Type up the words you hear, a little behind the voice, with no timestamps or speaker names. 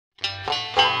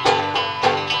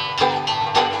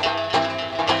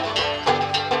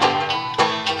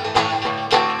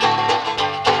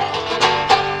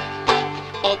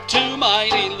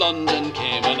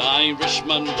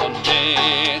Irishman one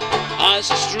day. As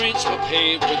the streets were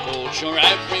paved with gold, sure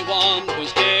everyone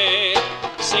was gay,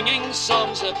 singing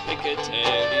songs of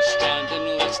Piccadilly, Strand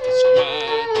and Leicester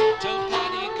Square, till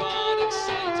Paddy got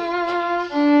excited.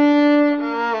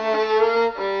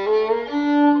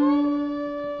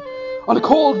 On a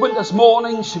cold winter's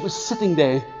morning, she was sitting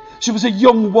there. She was a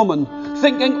young woman,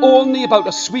 thinking only about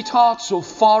a sweetheart so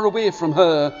far away from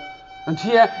her. And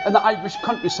here in the Irish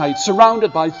countryside,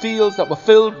 surrounded by fields that were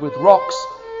filled with rocks,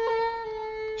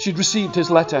 she'd received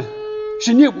his letter.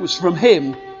 She knew it was from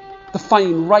him. The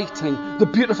fine writing, the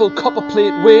beautiful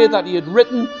copperplate way that he had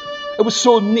written, it was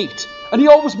so neat. And he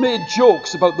always made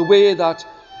jokes about the way that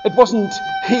it wasn't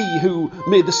he who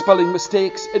made the spelling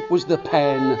mistakes, it was the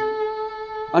pen.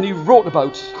 And he wrote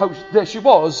about how there he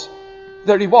was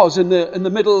in the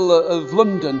middle of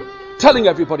London, telling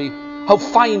everybody how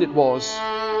fine it was.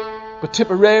 But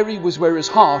Tipperary was where his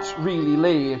heart really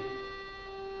lay.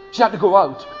 She had to go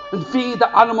out and feed the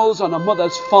animals on her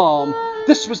mother's farm.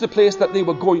 This was the place that they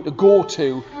were going to go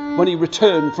to when he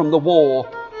returned from the war.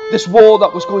 This war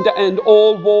that was going to end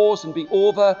all wars and be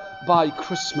over by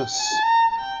Christmas.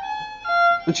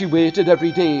 And she waited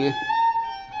every day.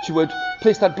 She would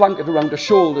place that blanket around her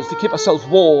shoulders to keep herself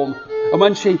warm. And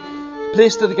when she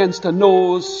placed it against her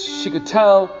nose, she could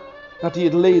tell that he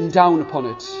had lain down upon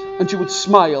it. And she would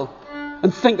smile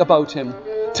and think about him,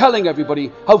 telling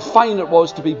everybody how fine it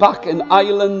was to be back in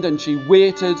Ireland. And she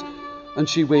waited and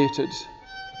she waited.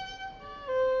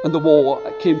 And the war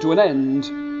came to an end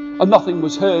and nothing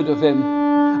was heard of him.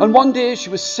 And one day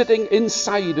she was sitting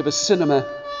inside of a cinema.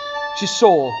 She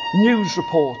saw news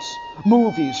reports,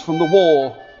 movies from the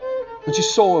war, and she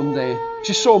saw him there.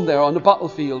 She saw him there on the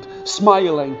battlefield,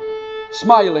 smiling,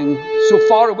 so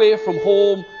far away from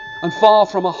home and far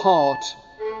from her heart.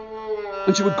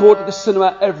 And she would go to the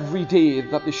cinema every day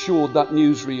that they showed that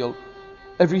newsreel,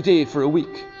 every day for a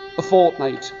week, a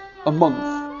fortnight, a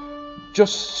month,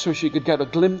 just so she could get a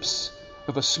glimpse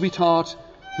of a sweetheart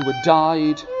who had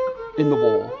died in the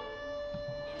war.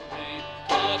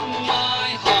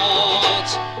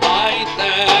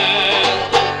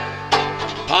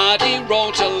 Paddy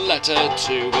wrote a letter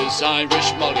to his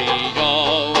Irish Molly,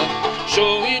 yo.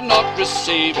 Sure he'd not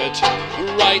receive it,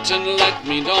 write and let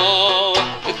me know.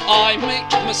 If I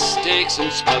make mistakes in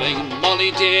spelling,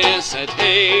 Molly dear, said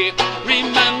he,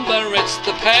 remember it's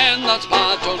the pen that's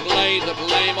bad, don't lay the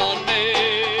blame on me.